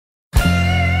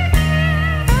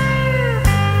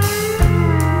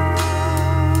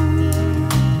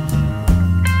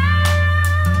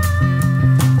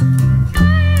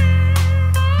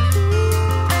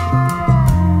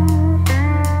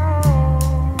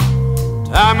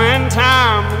Time and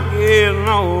time again,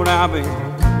 Lord, I've been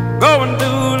going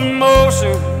through the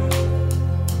motion.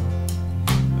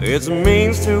 It's a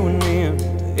means to an end,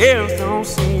 the ends don't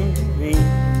seem to be.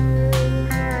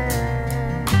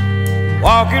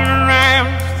 Walking around,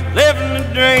 just living the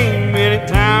dream.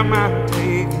 Anytime I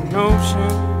take a notion,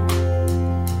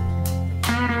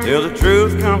 till the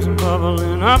truth comes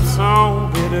bubbling up so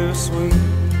bittersweet.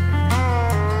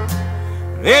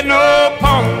 There's no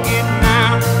point getting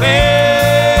out of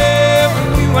bed when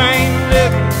you ain't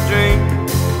living the dream.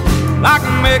 Like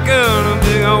making a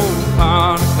big old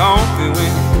pot of coffee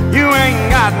when you ain't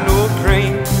got no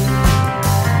cream.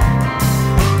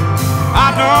 I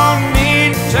don't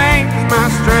need to change my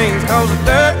strings, cause the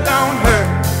dirt don't hurt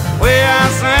the way I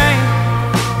sing.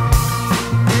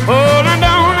 Oh, I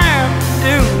don't have to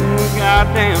do a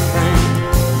goddamn thing,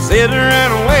 sit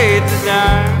around and wait to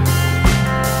die.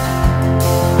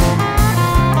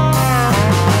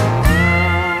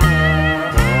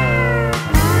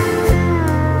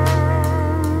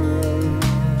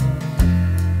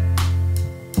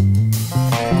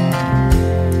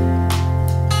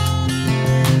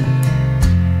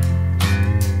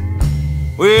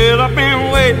 Well, I've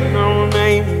been waiting on a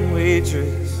name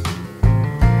waitress,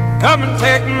 come and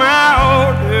take my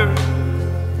order.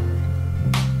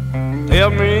 Tell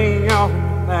me all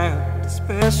about the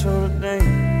special day.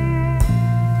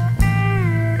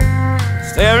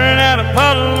 Staring at a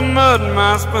puddle of mud in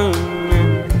my spoon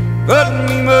and putting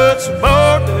me much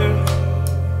border.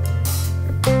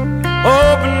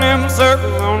 Hoping them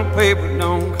circles on the paper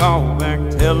don't call back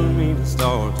telling me to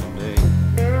start today.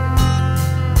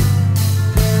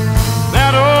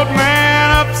 That old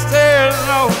man upstairs,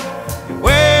 oh, he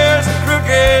wears a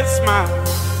crooked smile,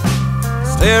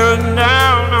 staring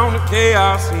down on the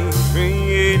chaos he's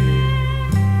created.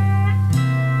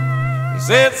 He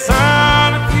said,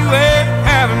 son, if you ain't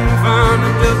having fun,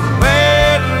 just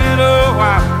wait a little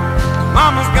while.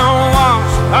 Mama's gonna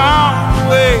wash it all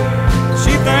away.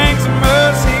 She thinks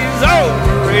mercy's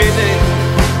overrated.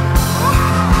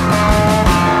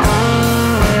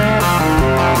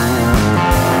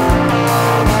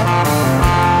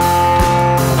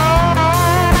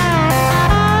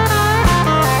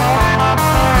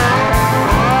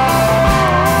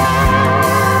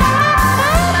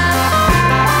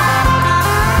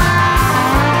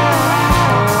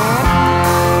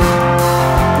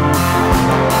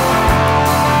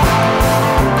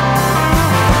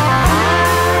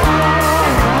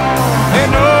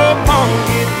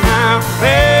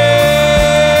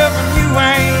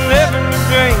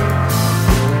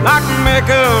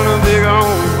 Making a big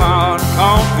old pot of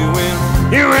coffee when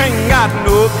you ain't got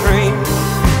no cream.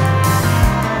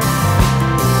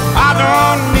 I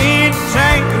don't need to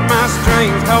change my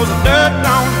strings, cause the dirt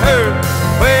don't hurt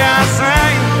the way I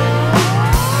sing.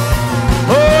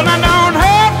 Oh, and I don't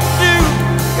have to do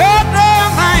goddamn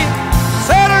thing,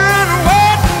 sit around and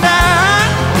wait to die.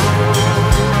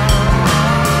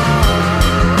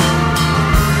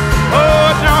 Oh,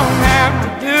 I don't have to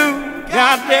do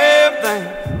goddamn thing,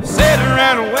 sit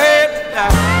around and wait.